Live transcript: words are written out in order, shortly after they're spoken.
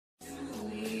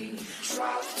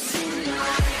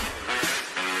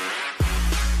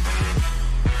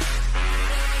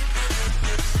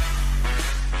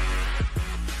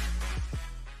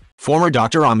Former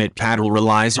Dr. Amit Patel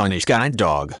relies on his guide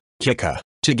dog, Kika,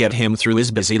 to get him through his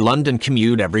busy London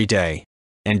commute every day.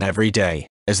 And every day,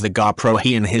 as the GoPro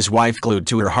he and his wife glued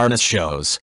to her harness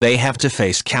shows, they have to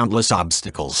face countless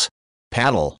obstacles.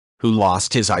 Patel, who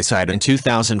lost his eyesight in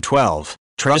 2012,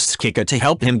 trusts Kika to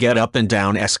help him get up and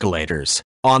down escalators,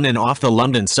 on and off the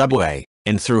London subway,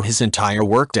 and through his entire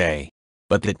workday.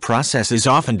 But that process is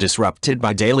often disrupted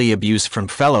by daily abuse from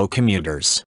fellow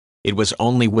commuters. It was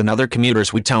only when other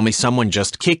commuters would tell me someone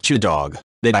just kicked your dog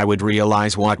that I would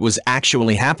realize what was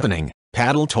actually happening,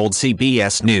 Patel told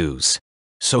CBS News.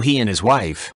 So he and his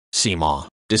wife, Seema,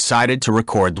 decided to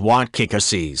record what Kika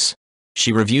sees.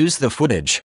 She reviews the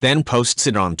footage, then posts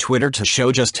it on Twitter to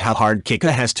show just how hard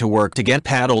Kika has to work to get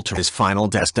Patel to his final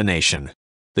destination.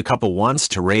 The couple wants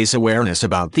to raise awareness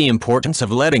about the importance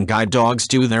of letting guide dogs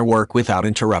do their work without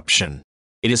interruption.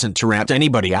 It isn't to rat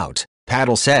anybody out,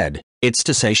 Patel said. It's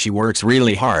to say she works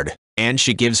really hard, and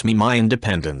she gives me my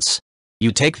independence.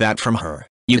 You take that from her,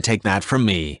 you take that from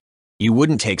me. You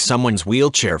wouldn't take someone's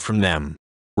wheelchair from them.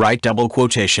 Right?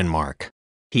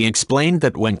 He explained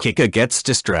that when Kika gets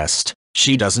distressed,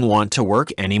 she doesn't want to work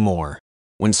anymore.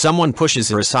 When someone pushes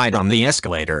her aside on the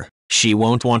escalator, she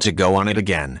won't want to go on it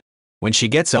again. When she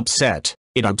gets upset,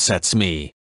 it upsets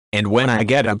me. And when I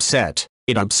get upset,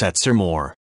 it upsets her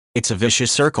more. It's a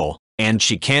vicious circle, and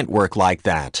she can't work like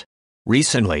that.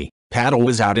 Recently, Patel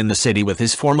was out in the city with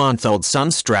his 4-month-old son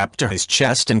strapped to his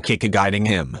chest and Kika guiding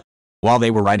him. While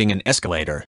they were riding an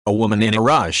escalator, a woman in a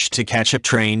rush to catch a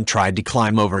train tried to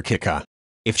climb over Kika.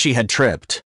 If she had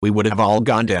tripped, we would have all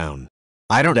gone down.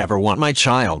 I don't ever want my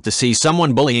child to see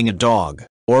someone bullying a dog,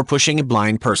 or pushing a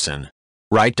blind person.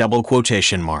 Right?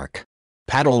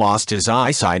 Patel lost his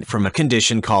eyesight from a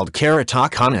condition called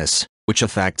keratoconus, which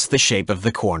affects the shape of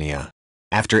the cornea.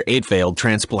 After 8 failed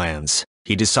transplants,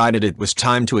 he decided it was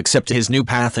time to accept his new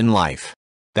path in life.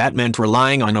 That meant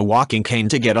relying on a walking cane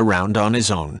to get around on his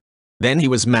own. Then he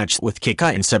was matched with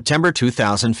Kika in September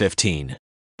 2015.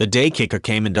 The day Kika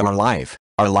came into our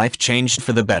life changed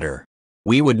for the better.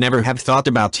 We would never have thought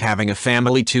about having a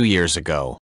family 2 years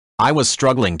ago. I was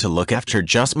struggling to look after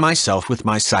just myself with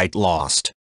my sight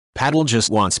lost. Patel just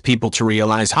wants people to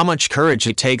realize how much courage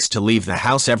it takes to leave the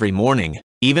house every morning,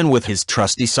 even with his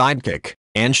trusty sidekick.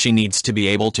 And she needs to be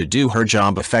able to do her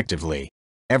job effectively.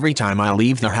 Every time I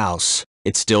leave the house,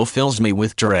 it still fills me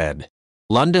with dread.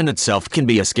 London itself can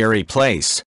be a scary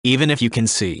place, even if you can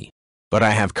see. But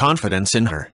I have confidence in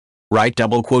her. Right?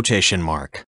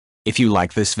 If you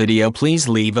like this video, please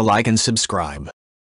leave a like and subscribe.